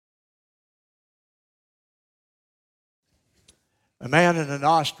A man and an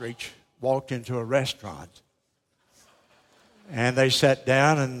ostrich walked into a restaurant. And they sat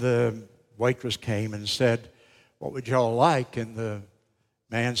down, and the waitress came and said, "What would y'all like?" And the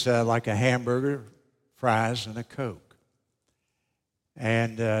man said, "I'd like a hamburger, fries, and a Coke."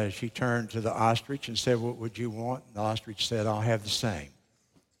 And she turned to the ostrich and said, "What would you want?" And the ostrich said, "I'll have the same."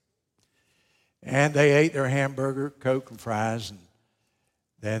 And they ate their hamburger, Coke, and fries, and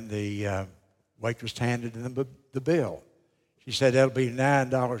then the waitress handed them the bill. She said, "That'll be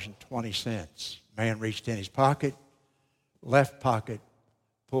 $9.20. Man reached in his pocket, left pocket,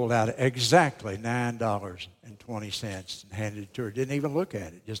 pulled out exactly $9.20 and handed it to her. Didn't even look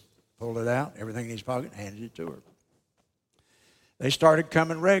at it, just pulled it out, everything in his pocket, and handed it to her. They started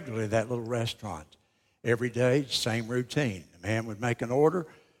coming regularly to that little restaurant. Every day, same routine. The man would make an order.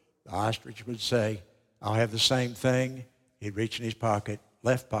 The ostrich would say, "I'll have the same thing." He'd reach in his pocket,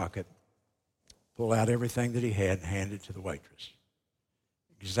 left pocket, pull out everything that he had and hand it to the waitress.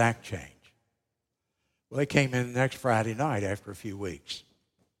 Exact change. Well, they came in the next Friday night after a few weeks.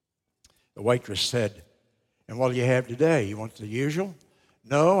 The waitress said, "And what do you have today? You want the usual?"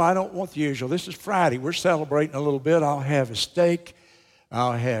 "No, I don't want the usual. This is Friday. We're celebrating a little bit. I'll have a steak.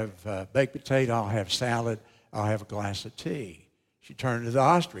 I'll have baked potato. I'll have salad. I'll have a glass of tea." She turned to the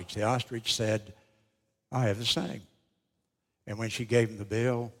ostrich. The ostrich said, "I have the same." And when she gave him the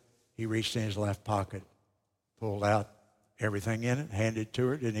bill, he reached in his left pocket, pulled out everything in it, handed it to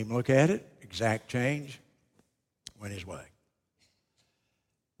her, didn't even look at it, exact change, went his way.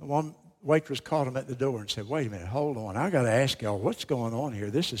 The one waitress caught him at the door and said, "Wait a minute, hold on. I got to ask y'all, what's going on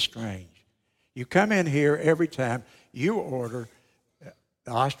here? This is strange. You come in here every time, you order,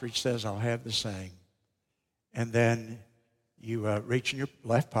 the ostrich says, 'I'll have the same.' And then you reach in your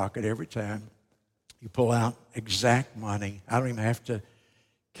left pocket every time. You pull out exact money. I don't even have to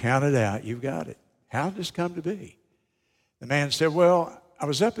count it out. You've got it. How did this come to be?" The man said, "Well, I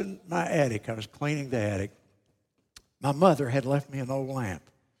was up in my attic. I was cleaning the attic. My mother had left me an old lamp.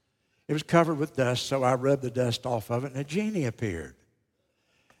 It was covered with dust, so I rubbed the dust off of it, and a genie appeared.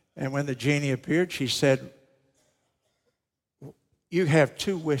 And when the genie appeared, she said, 'You have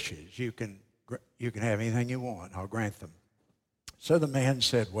 2 wishes. You can have anything you want. I'll grant them.' So the man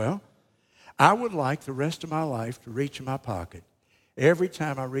said, 'Well, I would like the rest of my life to reach in my pocket. Every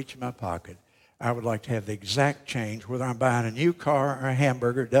time I reach in my pocket, I would like to have the exact change, whether I'm buying a new car or a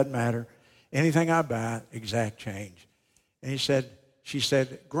hamburger, it doesn't matter. Anything I buy, exact change.' And she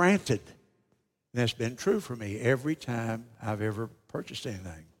said, 'Granted.' And that's been true for me every time I've ever purchased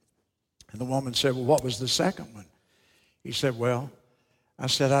anything." And the woman said, "Well, what was the second one?" He said, "Well, I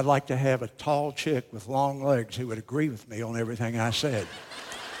said I'd like to have a tall chick with long legs who would agree with me on everything I said."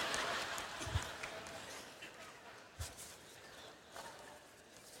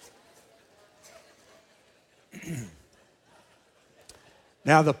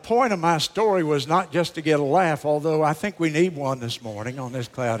 Now, the point of my story was not just to get a laugh, although I think we need one this morning on this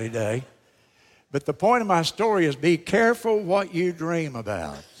cloudy day. But the point of my story is be careful what you dream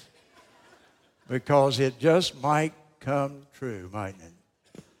about, because it just might come true, mightn't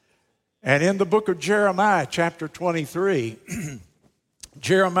it? And in the book of Jeremiah, chapter 23,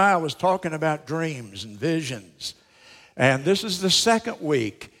 Jeremiah was talking about dreams and visions. And this is the second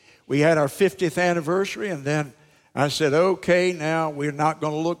week. We had our 50th anniversary, and then I said, okay, now we're not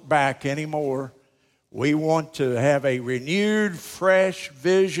going to look back anymore. We want to have a renewed, fresh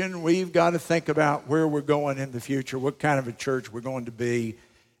vision. We've got to think about where we're going in the future, what kind of a church we're going to be,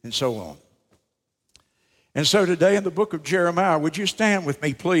 and so on. And so today in the book of Jeremiah, would you stand with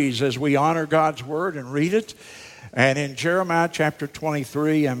me, please, as we honor God's word and read it? And in Jeremiah chapter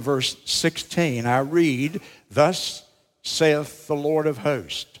 23 and verse 16, I read, "Thus saith the Lord of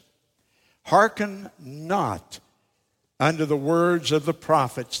hosts, hearken not unto the words of the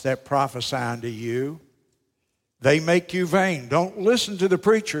prophets that prophesy unto you. They make you vain." Don't listen to the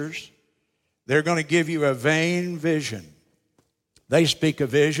preachers. They're going to give you a vain vision. They speak a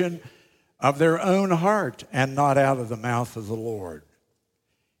vision of their own heart and not out of the mouth of the Lord.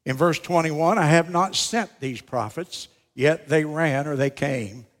 In verse 21, "I have not sent these prophets, yet they ran," or they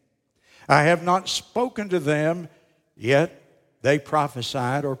came. "I have not spoken to them, yet they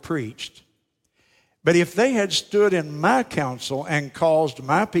prophesied," or preached. "But if they had stood in my counsel and caused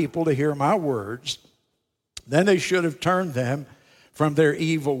my people to hear my words, then they should have turned them from their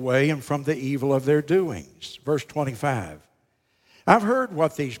evil way and from the evil of their doings." Verse 25, "I've heard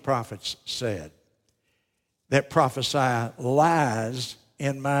what these prophets said, that prophesy lies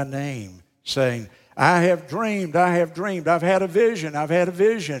in my name, saying, I have dreamed, I've had a vision, I've had a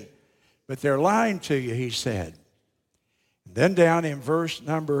vision. But they're lying to you," he said. And then down in verse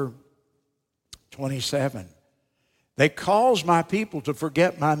number 27, They cause my people to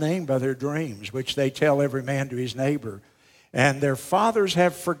forget my name by their dreams, which they tell every man to his neighbor. And their fathers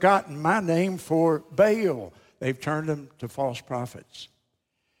have forgotten my name for Baal. They've turned them to false prophets.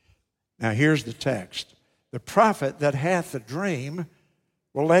 Now here's the text. The prophet that hath a dream,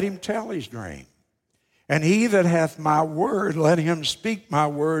 well, let him tell his dream. And he that hath my word, let him speak my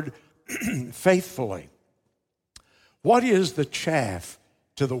word faithfully. What is the chaff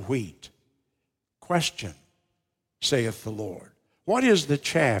to the wheat? Question, saith the Lord. What is the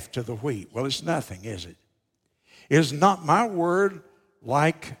chaff to the wheat? Well, it's nothing, is it? Is not my word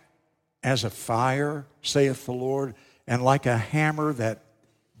like as a fire, saith the Lord, and like a hammer that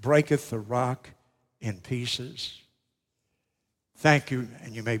breaketh the rock in pieces? Thank you,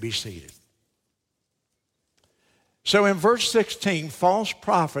 and you may be seated. So in verse 16, false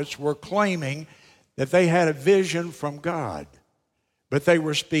prophets were claiming that they had a vision from God, but they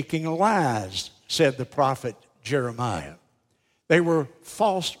were speaking lies, said the prophet Jeremiah. They were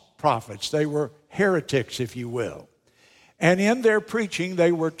false prophets. They were heretics, if you will. And in their preaching,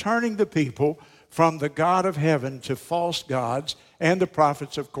 they were turning the people from the God of heaven to false gods, and the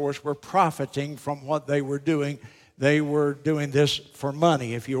prophets, of course, were profiting from what they were doing. They were doing this for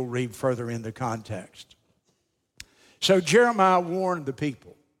money, if you'll read further in the context. So Jeremiah warned the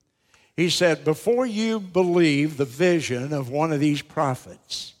people. He said, before you believe the vision of one of these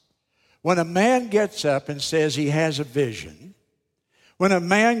prophets, when a man gets up and says he has a vision, when a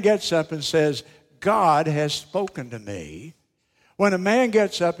man gets up and says, God has spoken to me, when a man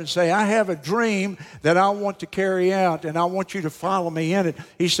gets up and say, I have a dream that I want to carry out and I want you to follow me in it,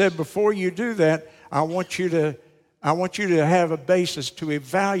 he said, before you do that, I want you to have a basis to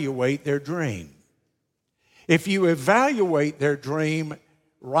evaluate their dream. If you evaluate their dream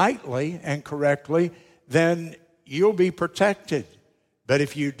rightly and correctly, then you'll be protected. But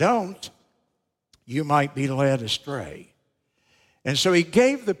if you don't, you might be led astray. And so he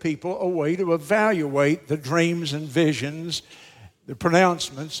gave the people a way to evaluate the dreams and visions, the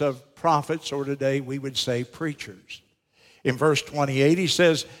pronouncements of prophets, or today we would say preachers. In verse 28, he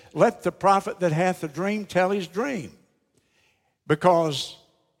says, let the prophet that hath a dream tell his dream, because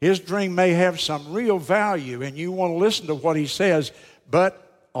his dream may have some real value, and you want to listen to what he says.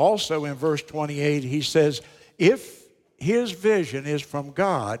 But also in verse 28, he says, if his vision is from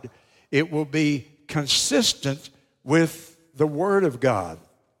God, it will be consistent with the Word of God.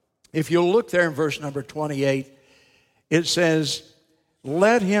 If you'll look there in verse number 28, it says,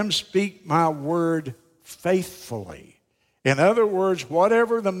 let him speak my word faithfully. In other words,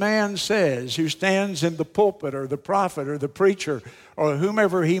 whatever the man says who stands in the pulpit or the prophet or the preacher or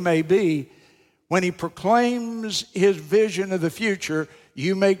whomever he may be, when he proclaims his vision of the future,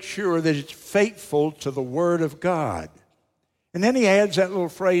 you make sure that it's faithful to the Word of God. And then he adds that little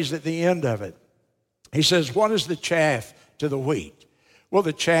phrase at the end of it. He says, what is the chaff to the wheat? Well,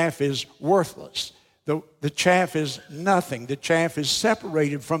 the chaff is worthless. The chaff is nothing. The chaff is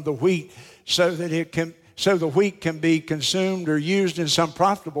separated from the wheat so the wheat can be consumed or used in some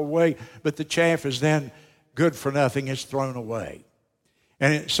profitable way, but the chaff is then good for nothing. It's thrown away.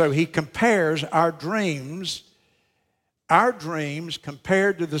 And so he compares our dreams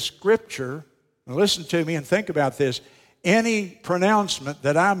compared to the Scripture. Now listen to me and think about this. Any pronouncement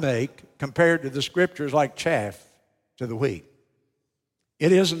that I make compared to the Scripture is like chaff to the wheat.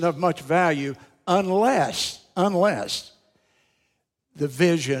 It isn't of much value unless the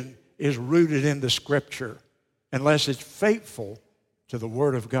vision is rooted in the Scripture, unless it's faithful to the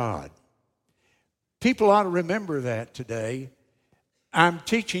Word of God. People ought to remember that today. I'm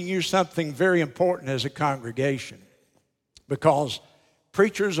teaching you something very important as a congregation, because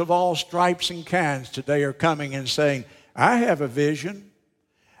preachers of all stripes and kinds today are coming and saying, I have a vision.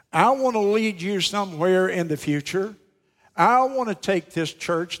 I want to lead you somewhere in the future. I want to take this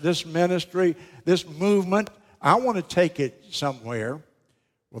church, this ministry, this movement, I want to take it somewhere.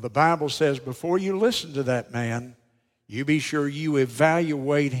 Well, the Bible says before you listen to that man, you be sure you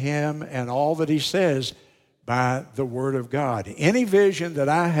evaluate him and all that he says by the Word of God. Any vision that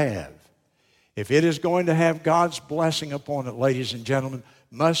I have, if it is going to have God's blessing upon it, ladies and gentlemen,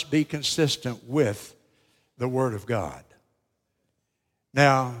 must be consistent with the Word of God.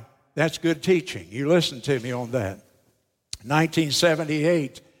 Now, that's good teaching. You listen to me on that.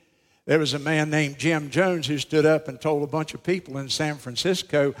 1978, there was a man named Jim Jones who stood up and told a bunch of people in San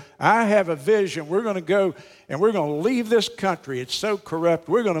Francisco, I have a vision. We're going to go and we're going to leave this country. It's so corrupt.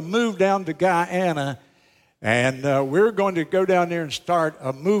 We're going to move down to Guyana, and we're going to go down there and start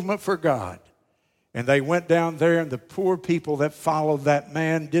a movement for God. And they went down there, and the poor people that followed that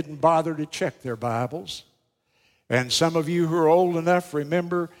man didn't bother to check their Bibles. And some of you who are old enough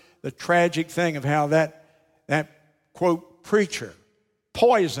remember the tragic thing of how that quote, preacher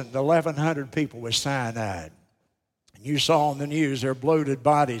poisoned 1,100 people with cyanide. And you saw on the news their bloated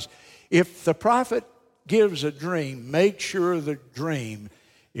bodies. If the prophet gives a dream, make sure the dream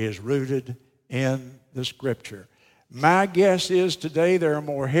is rooted in the Scripture. My guess is today there are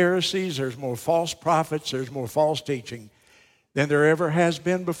more heresies, there's more false prophets, there's more false teaching than there ever has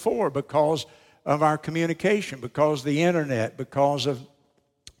been before because of our communication, because of the internet, because of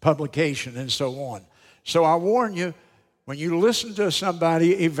publication and so on. So I warn you, when you listen to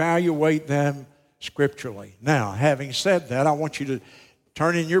somebody, evaluate them scripturally. Now, having said that, I want you to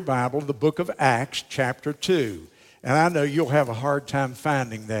turn in your Bible to the book of Acts, chapter 2. And I know you'll have a hard time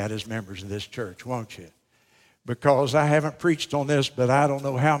finding that as members of this church, won't you? Because I haven't preached on this, but I don't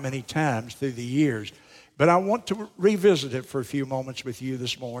know how many times through the years. But I want to revisit it for a few moments with you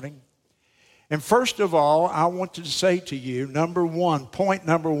this morning. And first of all, I want to say to you, point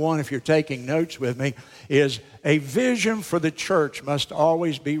number one, if you're taking notes with me, is a vision for the church must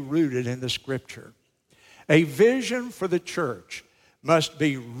always be rooted in the Scripture. A vision for the church must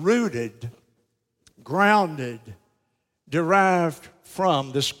be rooted, grounded, derived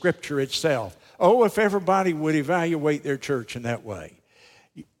from the Scripture itself. Oh, if everybody would evaluate their church in that way.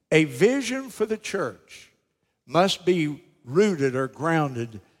 A vision for the church must be rooted or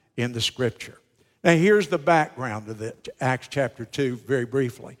grounded in the Scripture. Now, here's the background of Acts chapter 2 very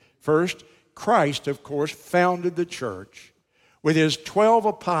briefly. First, Christ, of course, founded the church with his 12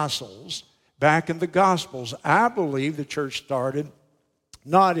 apostles back in the Gospels. I believe the church started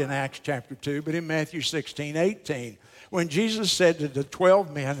not in Acts chapter 2, but in Matthew 16:18, when Jesus said to the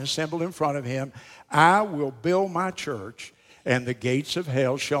 12 men assembled in front of him, I will build my church, and the gates of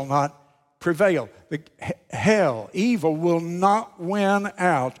hell shall not prevail. Evil will not win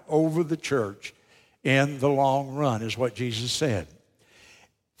out over the church in the long run, is what Jesus said.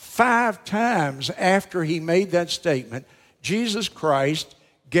 5 times after he made that statement, Jesus Christ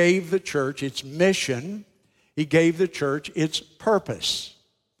gave the church its mission. He gave the church its purpose.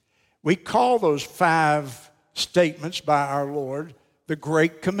 We call those 5 statements by our Lord the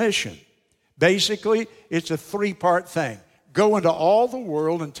Great Commission. Basically, it's a 3-part thing. Go into all the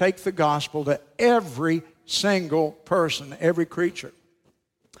world and take the gospel to every single person, every creature.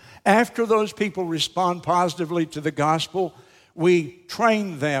 After those people respond positively to the gospel, we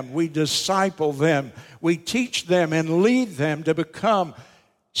train them, we disciple them, we teach them and lead them to become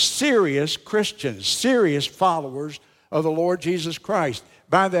serious Christians, serious followers of the Lord Jesus Christ.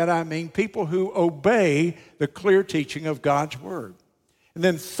 By that I mean people who obey the clear teaching of God's Word. And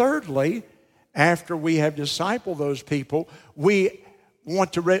then thirdly, after we have discipled those people, we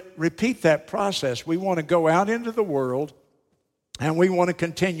want to repeat that process. We want to go out into the world and we want to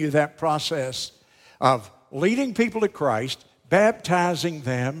continue that process of leading people to Christ, baptizing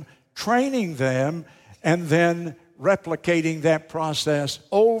them, training them, and then replicating that process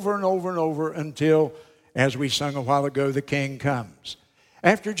over and over and over until, as we sung a while ago, the King comes.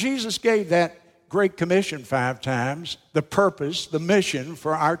 After Jesus gave that Great Commission 5 times, the purpose, the mission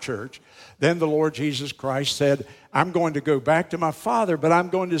for our church, then the Lord Jesus Christ said, I'm going to go back to my Father, but I'm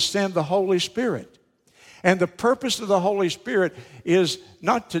going to send the Holy Spirit. And the purpose of the Holy Spirit is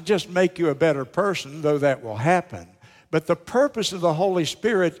not to just make you a better person, though that will happen, but the purpose of the Holy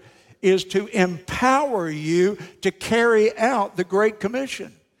Spirit is to empower you to carry out the Great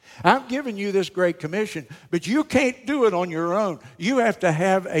Commission. I've given you this Great Commission, but you can't do it on your own. You have to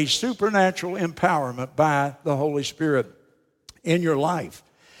have a supernatural empowerment by the Holy Spirit in your life.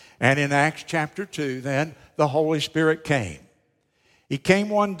 And in Acts chapter 2, then, the Holy Spirit came. He came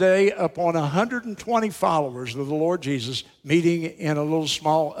one day upon 120 followers of the Lord Jesus meeting in a little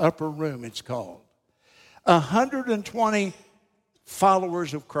small upper room, it's called. 120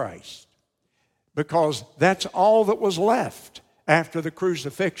 followers of Christ, because that's all that was left after the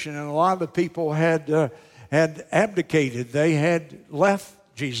crucifixion, and a lot of the people had abdicated. They had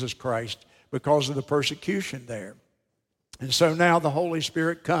left Jesus Christ because of the persecution there. And so now the Holy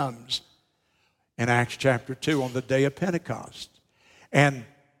Spirit comes in Acts chapter 2 on the day of Pentecost. And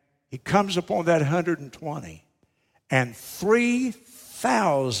he comes upon that 120, and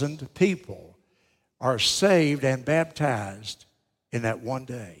 3,000 people are saved and baptized in that one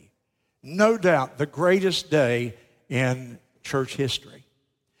day. No doubt the greatest day in church history.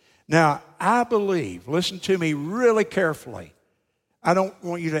 Now, I believe, listen to me really carefully, I don't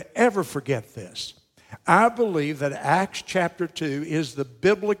want you to ever forget this. I believe that Acts chapter 2 is the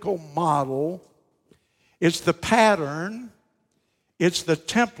biblical model, it's the pattern, it's the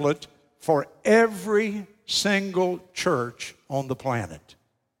template for every single church on the planet.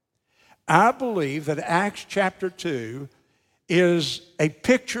 I believe that Acts chapter 2 is a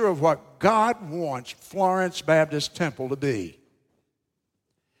picture of what God wants Florence Baptist Temple to be.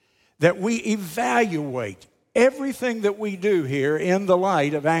 That we evaluate everything that we do here in the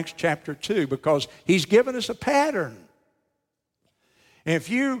light of Acts chapter 2, because He's given us a pattern. And if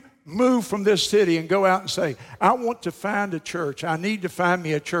you move from this city and go out and say, I want to find a church, I need to find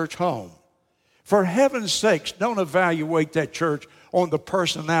me a church home. For heaven's sakes, don't evaluate that church on the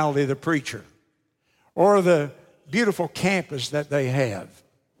personality of the preacher or the beautiful campus that they have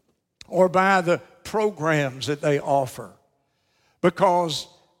or by the programs that they offer, because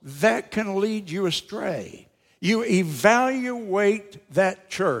that can lead you astray. You evaluate that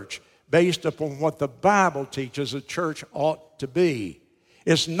church based upon what the Bible teaches a church ought to be.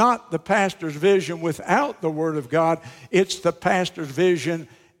 It's not the pastor's vision without the Word of God. It's the pastor's vision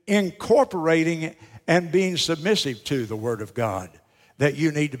incorporating and being submissive to the Word of God that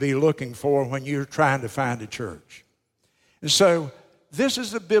you need to be looking for when you're trying to find a church. And so this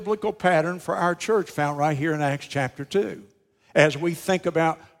is the biblical pattern for our church found right here in Acts chapter 2 as we think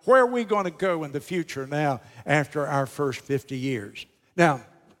about where are we going to go in the future now after our first 50 years. Now,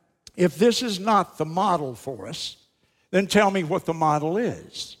 if this is not the model for us, then tell me what the model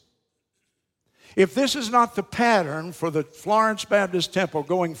is. If this is not the pattern for the Florence Baptist Temple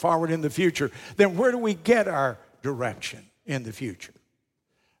going forward in the future, then where do we get our direction in the future?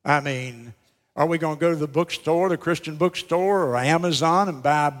 I mean, are we going to go to the bookstore, the Christian bookstore, or Amazon and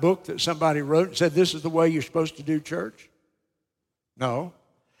buy a book that somebody wrote and said, this is the way you're supposed to do church? No,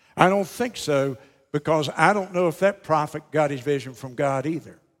 I don't think so, because I don't know if that prophet got his vision from God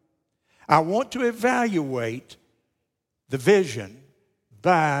either. I want to evaluate the vision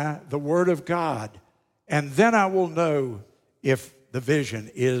by the Word of God, and then I will know if the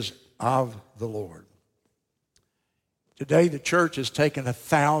vision is of the Lord. Today, the church has taken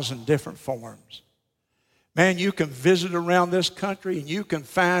 1,000 different forms. Man, you can visit around this country and you can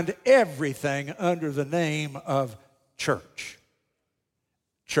find everything under the name of church.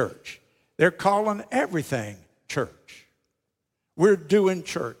 Church. They're calling everything church. We're doing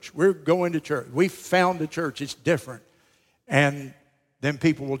church. We're going to church. We found a church. It's different. And then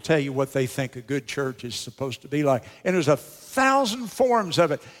people will tell you what they think a good church is supposed to be like. And there's 1,000 forms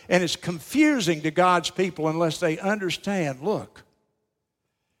of it. And it's confusing to God's people unless they understand, look,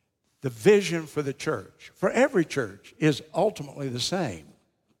 the vision for the church, for every church, is ultimately the same.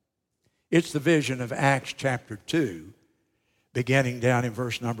 It's the vision of Acts chapter 2, beginning down in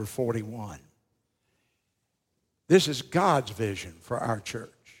verse number 41. This is God's vision for our church.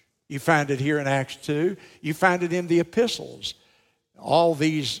 You find it here in Acts 2. You find it in the epistles. All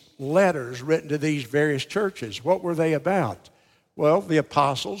these letters written to these various churches. What were they about? Well, the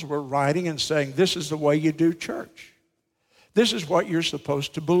apostles were writing and saying, this is the way you do church. This is what you're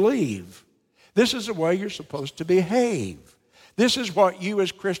supposed to believe. This is the way you're supposed to behave. This is what you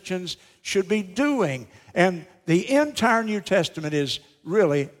as Christians should be doing. And the entire New Testament is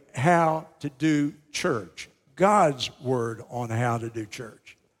really how to do church. God's word on how to do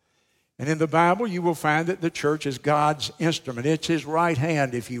church. And in the Bible, you will find that the church is God's instrument. It's His right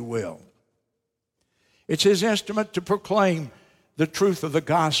hand, if you will. It's His instrument to proclaim the truth of the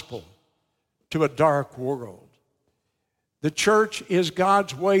gospel to a dark world. The church is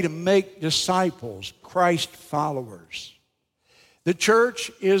God's way to make disciples, Christ followers. The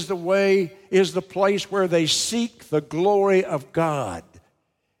church is the place where they seek the glory of God,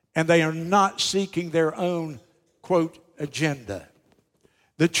 and they are not seeking their own, quote, agenda.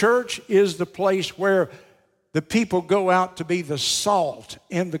 The church is the place where the people go out to be the salt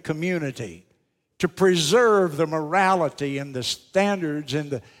in the community, to preserve the morality and the standards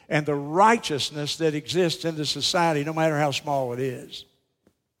and the righteousness that exists in the society, no matter how small it is.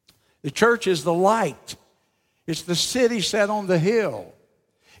 The church is the light. It's the city set on the hill.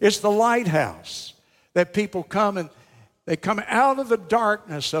 It's the lighthouse that people come and they come out of the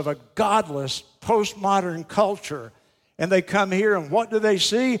darkness of a godless postmodern culture, and they come here, and what do they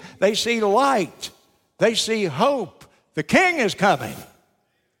see? They see light. They see hope. The King is coming.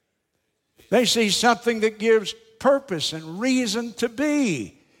 They see something that gives purpose and reason to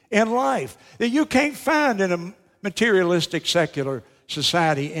be in life that you can't find in a materialistic, secular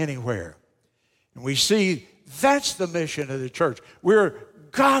society anywhere. And we see that's the mission of the church. We're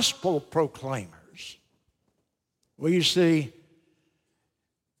gospel proclaimers. Well, you see,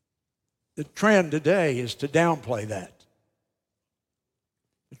 the trend today is to downplay that.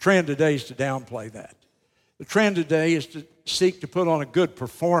 The trend today is to downplay that. The trend today is to seek to put on a good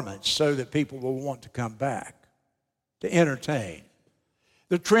performance so that people will want to come back, to entertain.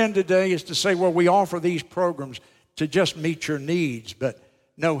 The trend today is to say, well, we offer these programs to just meet your needs, but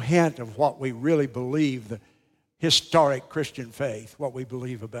no hint of what we really believe the historic Christian faith, what we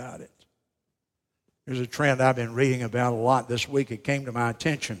believe about it. There's a trend I've been reading about a lot this week. It came to my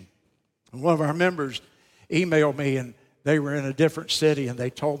attention. And one of our members emailed me, and they were in a different city, and they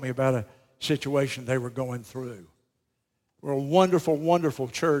told me about a situation they were going through. Well, a wonderful, wonderful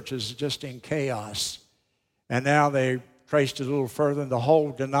church is just in chaos. And now they traced it a little further, and the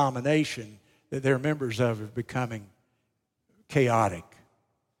whole denomination that they're members of is becoming chaotic.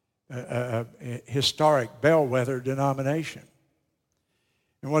 A historic bellwether denomination.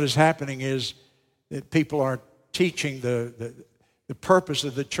 And what is happening is that people are teaching the purpose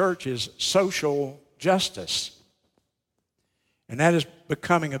of the church is social justice. And that is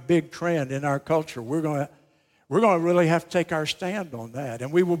becoming a big trend in our culture. We're going to really have to take our stand on that.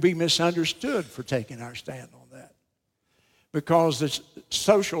 And we will be misunderstood for taking our stand on that. Because the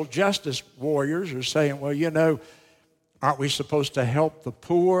social justice warriors are saying, well, you know, aren't we supposed to help the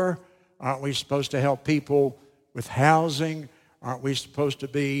poor? Aren't we supposed to help people with housing? Aren't we supposed to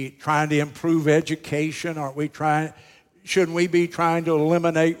be trying to improve education? Shouldn't we be trying to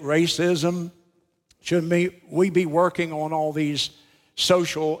eliminate racism? Shouldn't we be working on all these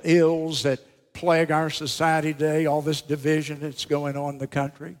social ills that plague our society today, all this division that's going on in the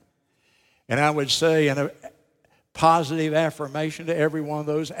country? And I would say in a positive affirmation to every one of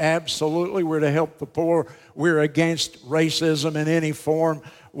those, absolutely, we're to help the poor. We're against racism in any form.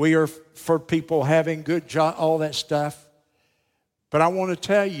 We are for people having good jobs, all that stuff. But I want to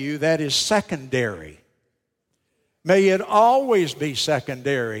tell you that is secondary. May it always be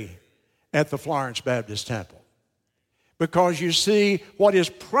secondary at the Florence Baptist Temple. Because you see, what is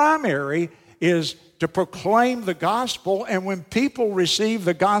primary is to proclaim the gospel, and when people receive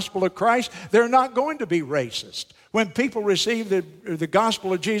the gospel of Christ, they're not going to be racist. When people receive the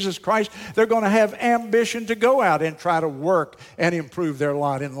gospel of Jesus Christ, they're going to have ambition to go out and try to work and improve their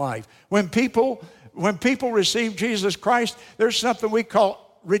lot in life. When people receive Jesus Christ, there's something we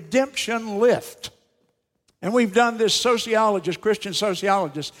call redemption lift. And we've done this, Christian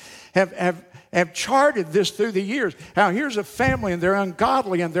sociologists have charted this through the years. How here's a family and they're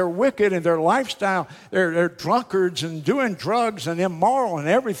ungodly and they're wicked and their lifestyle, they're drunkards and doing drugs and immoral and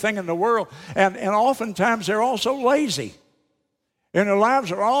everything in the world. And oftentimes they're also lazy. And their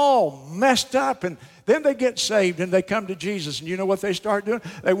lives are all messed up. And then they get saved and they come to Jesus. And you know what they start doing?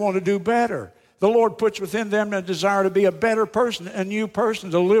 They want to do better. The Lord puts within them a desire to be a better person, a new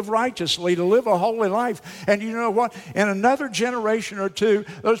person, to live righteously, to live a holy life. And you know what? In another generation or two,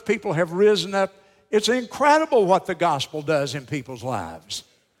 those people have risen up. It's incredible what the gospel does in people's lives.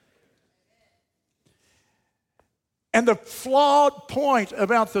 And the flawed point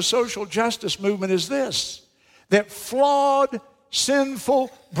about the social justice movement is this, that flawed,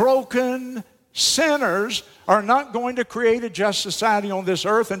 sinful, broken sinners are not going to create a just society on this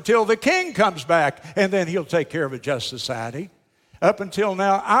earth until the King comes back, and then he'll take care of a just society. Up until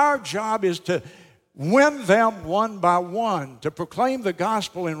now, our job is to win them one by one, to proclaim the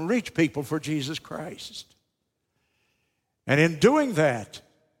gospel and reach people for Jesus Christ. And in doing that,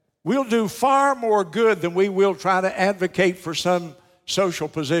 we'll do far more good than we will try to advocate for some social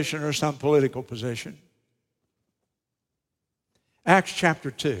position or some political position. Acts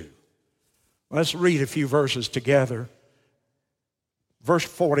chapter 2. Let's read a few verses together. Verse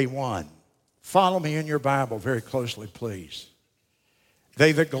 41. Follow me in your Bible very closely, please.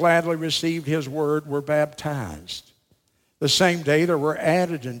 They that gladly received his word were baptized. The same day there were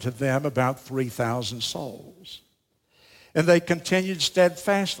added unto them about 3,000 souls. And they continued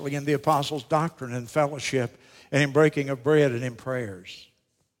steadfastly in the apostles' doctrine and fellowship, and in breaking of bread and in prayers.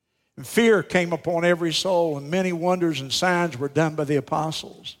 And fear came upon every soul, and many wonders and signs were done by the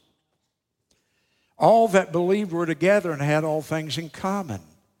apostles. All that believed were together and had all things in common.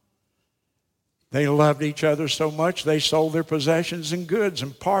 They loved each other so much they sold their possessions and goods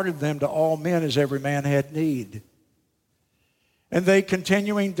and parted them to all men as every man had need. And they,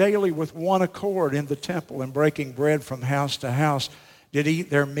 continuing daily with one accord in the temple and breaking bread from house to house, did eat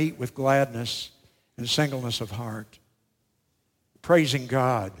their meat with gladness and singleness of heart, praising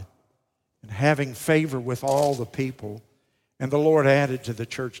God and having favor with all the people. And the Lord added to the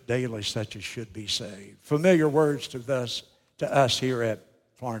church daily such as should be saved. Familiar words to us here at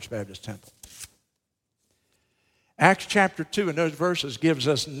Florence Baptist Temple. Acts chapter 2 in those verses gives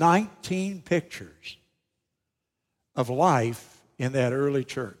us 19 pictures of life in that early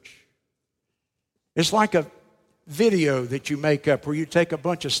church. It's like a video that you make up where you take a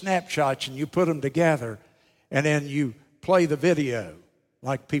bunch of snapshots and you put them together and then you play the video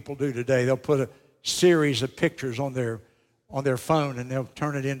like people do today. They'll put a series of pictures on their phone and they'll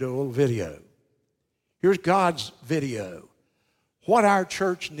turn it into a little video. Here's God's video. What our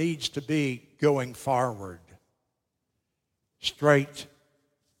church needs to be going forward. straight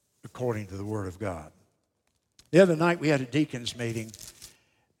according to the Word of God. The other night we had a deacons meeting,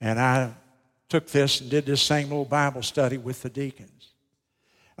 and I took this and did this same little Bible study with the deacons.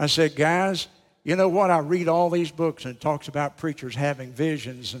 I said, guys, you know what? I read all these books and it talks about preachers having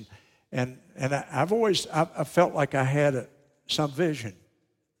visions, and I felt like I had some vision.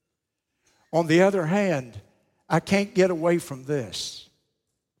 On the other hand, I can't get away from this.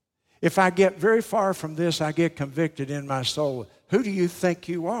 If I get very far from this, I get convicted in my soul. Who do you think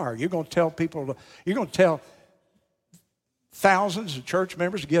you are? You're going to tell people, you're going to tell thousands of church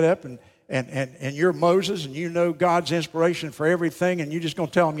members to get up and you're Moses and you know God's inspiration for everything, and you're just going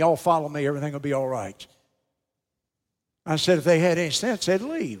to tell them, y'all follow me, everything will be all right. I said if they had any sense, they'd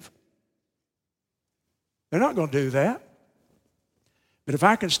leave. They're not going to do that. But if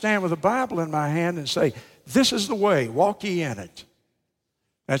I can stand with a Bible in my hand and say, this is the way, walk ye in it,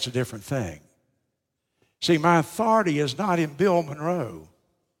 that's a different thing. See, my authority is not in Bill Monroe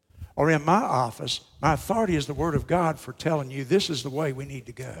or in my office. My authority is the Word of God for telling you this is the way we need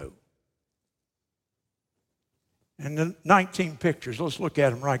to go. And the 19 pictures, let's look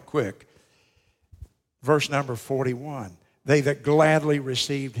at them right quick. Verse number 41, they that gladly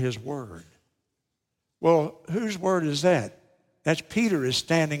received his word. Well, whose word is that? That's Peter is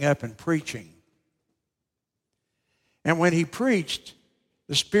standing up and preaching. And when he preached,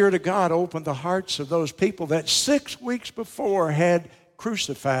 the Spirit of God opened the hearts of those people that 6 weeks before had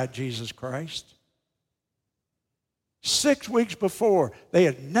crucified Jesus Christ. 6 weeks before, they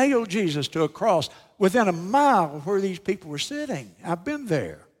had nailed Jesus to a cross within a mile of where these people were sitting. I've been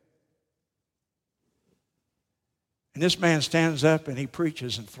there. And this man stands up and he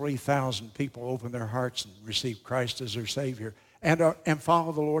preaches, and 3,000 people open their hearts and receive Christ as their Savior and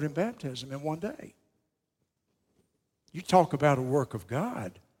follow the Lord in baptism in one day. You talk about a work of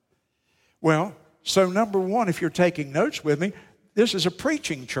God. Well, so number one, if you're taking notes with me, this is a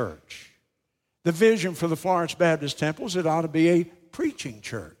preaching church. The vision for the Florence Baptist Temple is it ought to be a preaching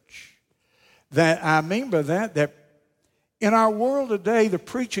church. That I mean by that in our world today, the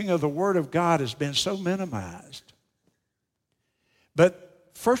preaching of the Word of God has been so minimized.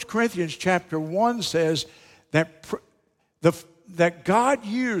 But 1 Corinthians chapter 1 says that God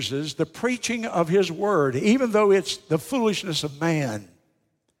uses the preaching of His Word, even though it's the foolishness of man.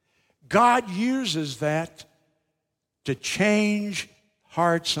 God uses that to change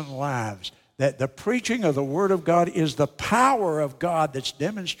hearts and lives. That the preaching of the Word of God is the power of God that's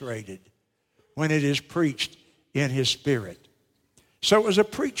demonstrated when it is preached in His Spirit. So it was a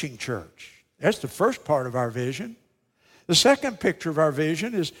preaching church. That's the first part of our vision. The second picture of our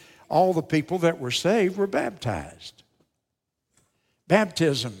vision is all the people that were saved were baptized.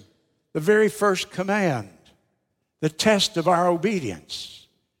 Baptism, the very first command, the test of our obedience.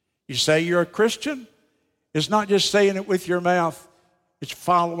 You say you're a Christian, it's not just saying it with your mouth, it's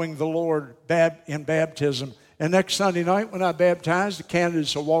following the Lord in baptism. And next Sunday night when I baptize, the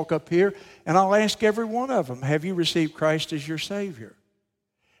candidates will walk up here and I'll ask every one of them, have you received Christ as your Savior?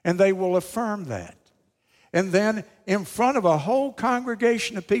 And they will affirm that. And then in front of a whole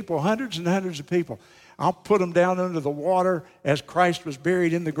congregation of people, hundreds and hundreds of people, I'll put them down under the water as Christ was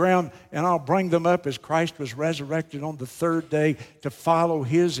buried in the ground, and I'll bring them up as Christ was resurrected on the third day to follow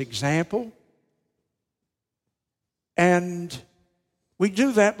His example. And we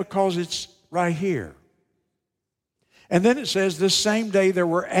do that because it's right here. And then it says, this same day there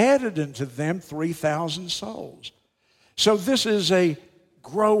were added unto them 3,000 souls. So this is a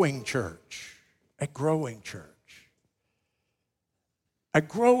growing church. A growing church. A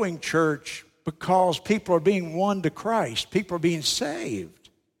growing church because people are being won to Christ. People are being saved.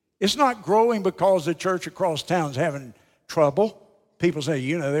 It's not growing because the church across town is having trouble. People say,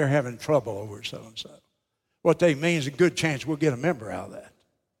 you know, they're having trouble over so-and-so. What they mean is a good chance we'll get a member out of that.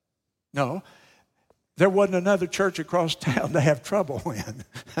 No. There wasn't another church across town to have trouble in.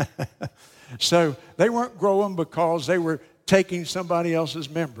 So they weren't growing because they were taking somebody else's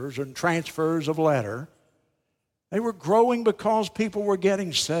members and transfers of letter. They were growing because people were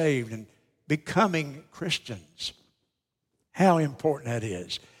getting saved and becoming Christians. How important that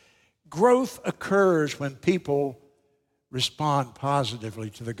is. Growth occurs when people respond positively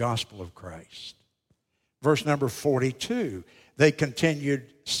to the gospel of Christ. Verse number 42, they continued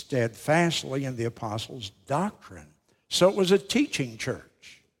steadfastly in the apostles' doctrine. So it was a teaching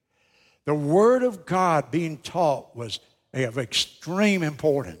church. The Word of God being taught was of extreme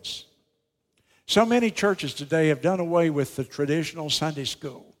importance. So many churches today have done away with the traditional Sunday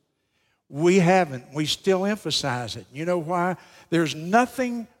school. We haven't. We still emphasize it. You know why? There's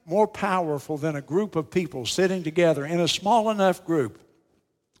nothing more powerful than a group of people sitting together in a small enough group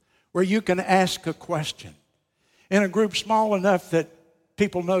where you can ask a question. In a group small enough that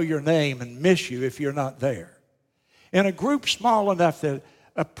people know your name and miss you if you're not there. In a group small enough that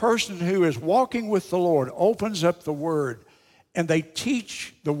a person who is walking with the Lord opens up the Word and they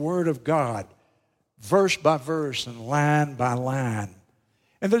teach the Word of God verse by verse and line by line.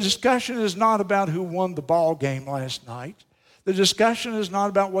 And the discussion is not about who won the ball game last night. The discussion is not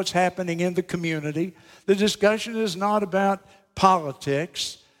about what's happening in the community. The discussion is not about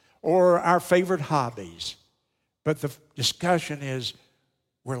politics or our favorite hobbies. But the discussion is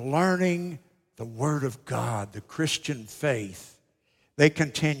we're learning the Word of God, the Christian faith. They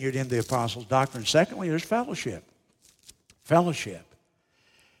continued in the apostles' doctrine. Secondly, there's fellowship. Fellowship.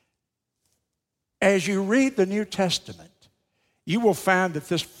 As you read the New Testament, you will find that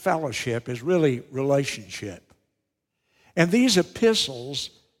this fellowship is really relationship. And these epistles,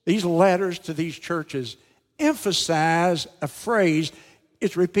 these letters to these churches, emphasize a phrase.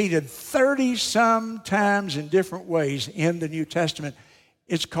 It's repeated 30-some times in different ways in the New Testament.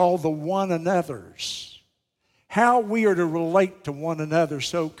 It's called the one another's. How we are to relate to one another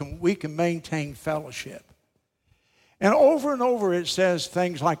so we can maintain fellowship. And over it says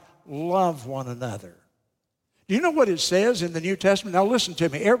things like, love one another. Do you know what it says in the New Testament? Now listen to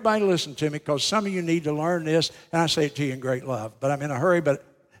me. Everybody listen to me because some of you need to learn this, and I say it to you in great love. But I'm in a hurry, but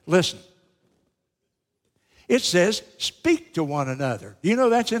listen. It says, speak to one another. Do you know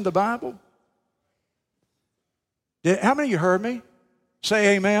that's in the Bible? How many of you heard me?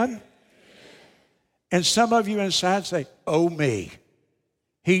 Say amen. And some of you inside say, oh me.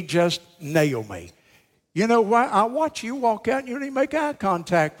 He just nailed me. You know what? I watch you walk out and you don't even make eye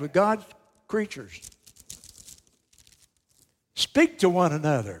contact with God's creatures. Speak to one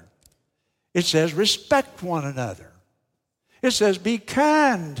another. It says respect one another. It says be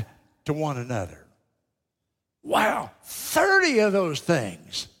kind to one another. Wow, 30 of those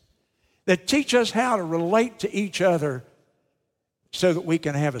things that teach us how to relate to each other so that we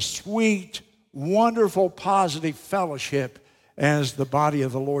can have a sweet, wonderful, positive fellowship as the body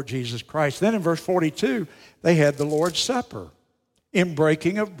of the Lord Jesus Christ. Then in verse 42, they had the Lord's Supper in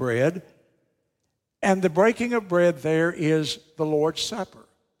breaking of bread. And the breaking of bread there is the Lord's Supper.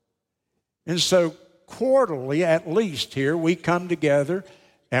 And so quarterly, at least here, we come together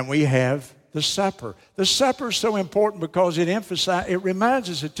and we have the supper. The supper is so important because it reminds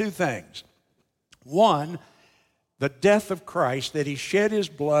us of two things. One, the death of Christ, that he shed his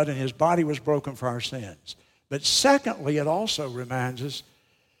blood and his body was broken for our sins. But secondly, it also reminds us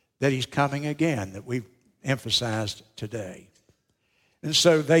that he's coming again, that we've emphasized today. And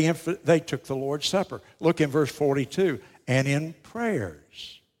so they took the Lord's Supper. Look in verse 42. And in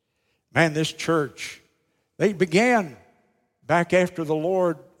prayers. Man, this church, they began back after the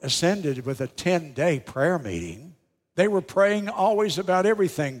Lord ascended with a 10-day prayer meeting. They were praying always about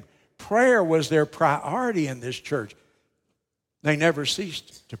everything. Prayer was their priority in this church. They never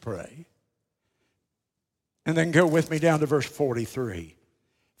ceased to pray. And then go with me down to verse 43.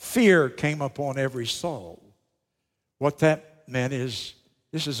 Fear came upon every soul. What that meant is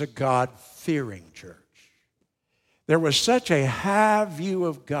this is a God-fearing church. There was such a high view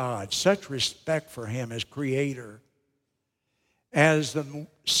of God, such respect for him as creator, as the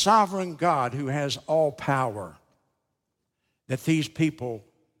sovereign God who has all power, that these people,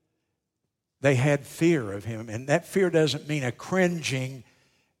 they had fear of him. And that fear doesn't mean a cringing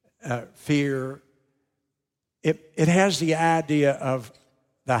fear. It has the idea of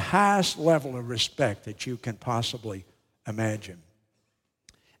the highest level of respect that you can possibly imagine.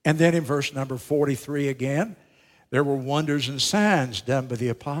 And then in verse number 43 again, there were wonders and signs done by the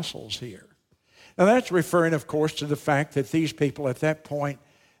apostles here. Now that's referring, of course, to the fact that these people at that point,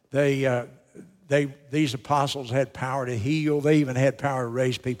 these apostles had power to heal. They even had power to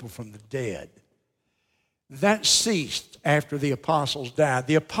raise people from the dead. That ceased after the apostles died.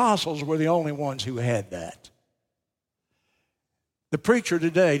 The apostles were the only ones who had that. The preacher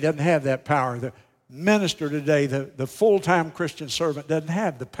today doesn't have that power. The minister today, the full-time Christian servant, doesn't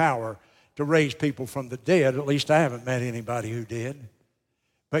have the power to raise people from the dead. At least I haven't met anybody who did.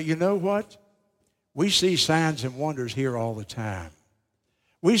 But you know what? We see signs and wonders here all the time.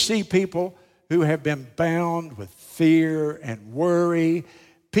 We see people who have been bound with fear and worry,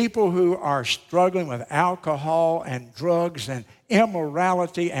 people who are struggling with alcohol and drugs and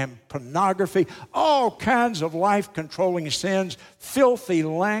immorality and pornography, all kinds of life-controlling sins, filthy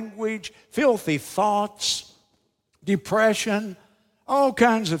language, filthy thoughts, depression, all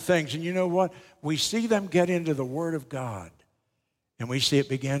kinds of things. And you know what? We see them get into the Word of God, and we see it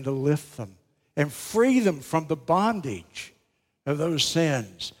begin to lift them and free them from the bondage of those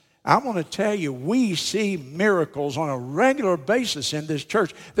sins. I want to tell you, we see miracles on a regular basis in this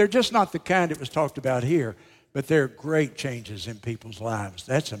church. They're just not the kind that was talked about here. but there are great changes in people's lives.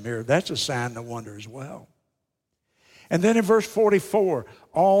 That's a miracle. That's a sign and wonder as well. And then in verse 44,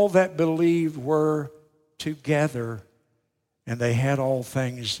 all that believed were together, and they had all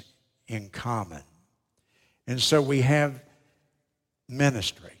things in common. And so we have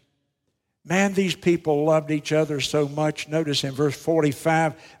ministry. Man, these people loved each other so much. Notice in verse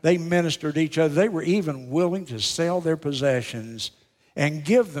 45, they ministered to each other. They were even willing to sell their possessions and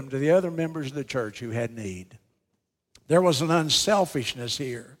give them to the other members of the church who had need. There was an unselfishness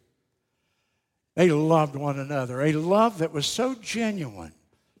here. They loved one another, a love that was so genuine,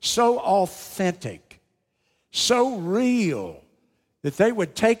 so authentic, so real, that they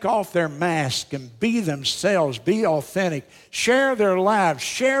would take off their mask and be themselves, be authentic, share their lives,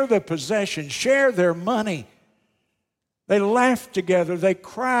 share their possessions, share their money. They laughed together, they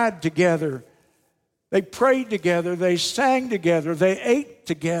cried together, they prayed together, they sang together, they ate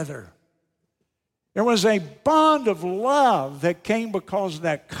together. There was a bond of love that came because of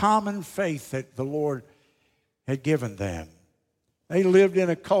that common faith that the Lord had given them. They lived in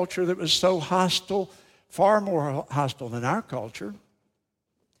a culture that was so hostile, far more hostile than our culture.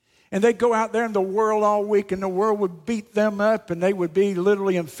 And they'd go out there in the world all week, and the world would beat them up, and they would be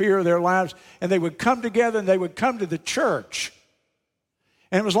literally in fear of their lives. And they would come together, and they would come to the church.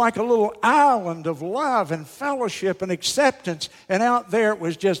 And it was like a little island of love and fellowship and acceptance. And out there, it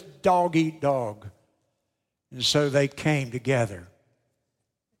was just dog eat dog. And so they came together,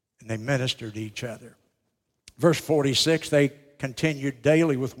 and they ministered to each other. Verse 46, they continued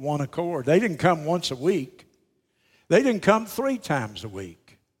daily with one accord. They didn't come once a week. They didn't come 3 times a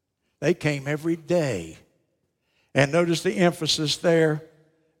week. They came every day. And notice the emphasis there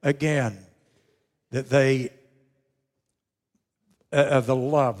again, that they, the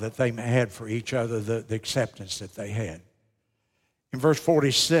love that they had for each other, the acceptance that they had. In verse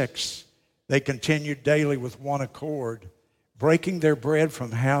 46, they continued daily with one accord, breaking their bread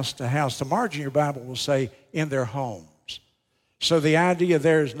from house to house. The margin of your Bible will say, in their homes. So the idea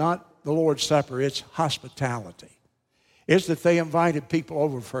there is not the Lord's Supper, it's hospitality. It's that they invited people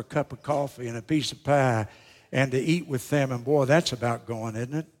over for a cup of coffee and a piece of pie and to eat with them. And boy, that's about going,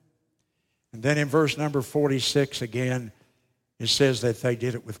 isn't it? And then in verse number 46 again, it says that they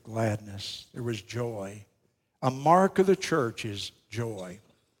did it with gladness. There was joy. A mark of the church is joy.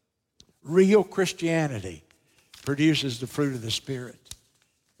 Real Christianity produces the fruit of the Spirit.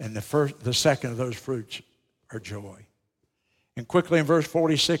 And the second of those fruits are joy. And quickly in verse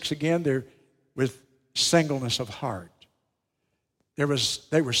 46 again, they're with singleness of heart.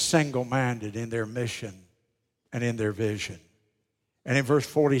 They were single-minded in their mission and in their vision. And in verse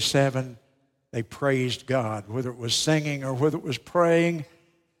 47, they praised God. Whether it was singing or whether it was praying,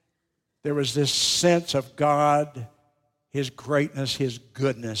 there was this sense of God, His greatness, His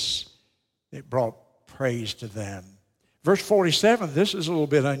goodness that brought praise to them. Verse 47, this is a little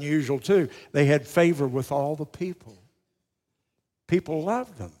bit unusual too. They had favor with all the people. People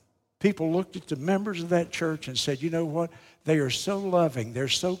loved them. People looked at the members of that church and said, you know what? They are so loving. They're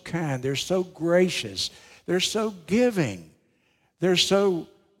so kind. They're so gracious. They're so giving. They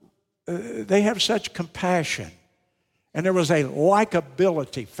have such compassion. And there was a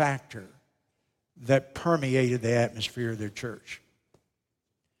likability factor that permeated the atmosphere of their church.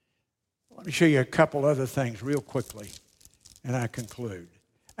 Let me show you a couple other things real quickly, and I conclude.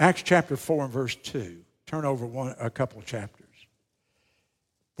 Acts chapter 4 and verse 2. Turn over a couple chapters.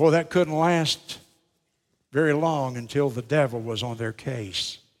 Boy, that couldn't last very long until the devil was on their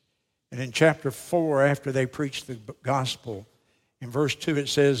case. And in chapter 4, after they preached the gospel, in verse 2 it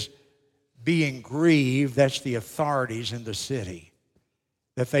says, being grieved, that's the authorities in the city,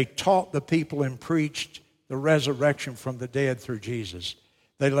 that they taught the people and preached the resurrection from the dead through Jesus.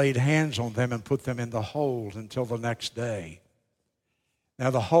 They laid hands on them and put them in the hold until the next day. Now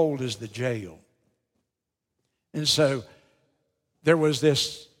the hold is the jail. And so there was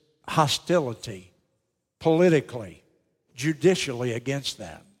this hostility politically, judicially against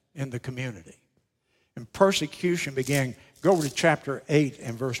them in the community. And persecution began. Go over to chapter 8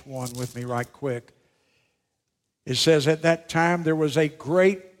 and verse 1 with me right quick. It says, at that time there was a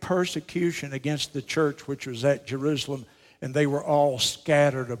great persecution against the church which was at Jerusalem, and they were all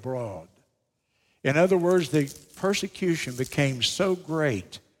scattered abroad. In other words, the persecution became so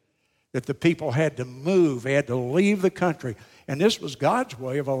great that the people had to move, they had to leave the country. And this was God's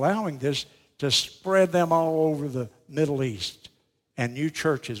way of allowing this to spread them all over the Middle East. And new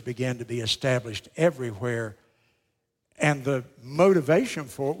churches began to be established everywhere. And the motivation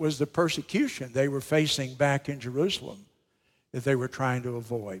for it was the persecution they were facing back in Jerusalem that they were trying to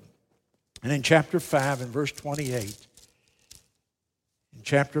avoid. And in chapter 5 and verse 28,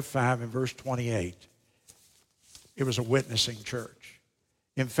 It was a witnessing church.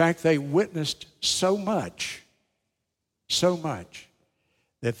 In fact, they witnessed so much,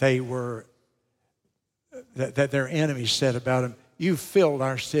 that that their enemies said about them, "You filled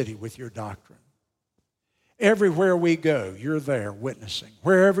our city with your doctrine." Everywhere we go, you're there witnessing.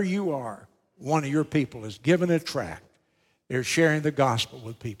 Wherever you are, one of your people is given a tract. They're sharing the gospel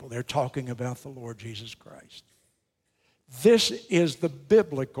with people. They're talking about the Lord Jesus Christ. This is the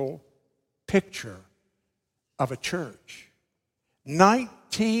biblical picture of a church.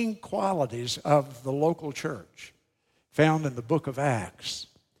 19 qualities of the local church found in the book of Acts.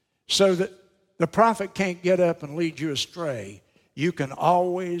 So that the prophet can't get up and lead you astray, you can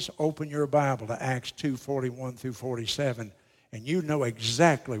always open your Bible to Acts 2:41 through 47, and you know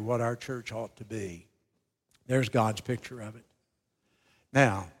exactly what our church ought to be. There's God's picture of it.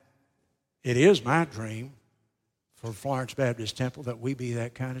 Now, it is my dream for Florence Baptist Temple that we be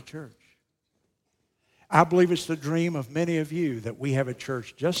that kind of church. I believe it's the dream of many of you that we have a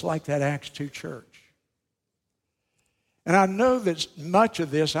church just like that Acts 2 church. And I know that much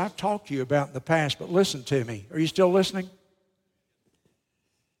of this I've talked to you about in the past, but listen to me. Are you still listening?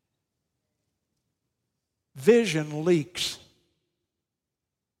 Vision leaks.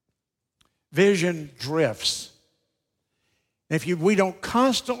 Vision drifts. If we don't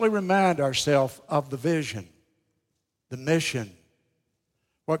constantly remind ourselves of the vision, the mission,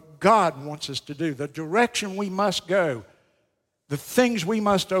 what God wants us to do, the direction we must go, the things we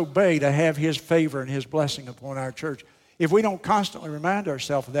must obey to have His favor and His blessing upon our church, if we don't constantly remind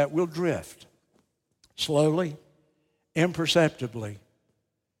ourselves of that, we'll drift. Slowly, imperceptibly,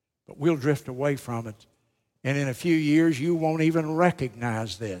 but we'll drift away from it. And in a few years, you won't even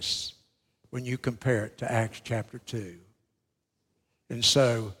recognize this when you compare it to Acts chapter 2. And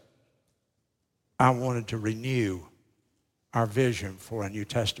so, I wanted to renew our vision for a New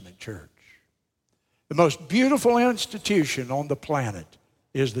Testament church. The most beautiful institution on the planet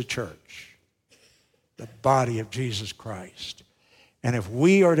is the church, the body of Jesus Christ. And if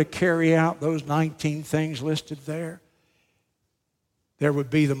we are to carry out those 19 things listed there, there would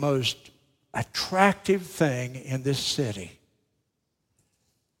be the most attractive thing in this city.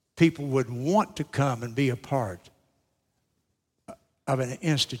 People would want to come and be a part of an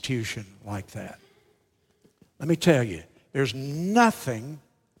institution like that. Let me tell you, there's nothing,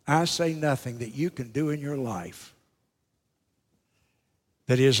 I say nothing, that you can do in your life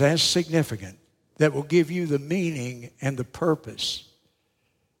that is as significant, that will give you the meaning and the purpose.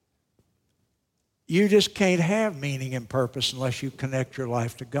 You just can't have meaning and purpose unless you connect your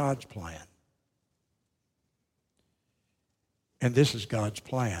life to God's plan. And this is God's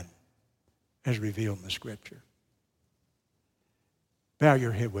plan as revealed in the Scripture. Bow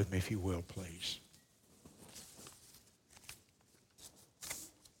your head with me if you will, please.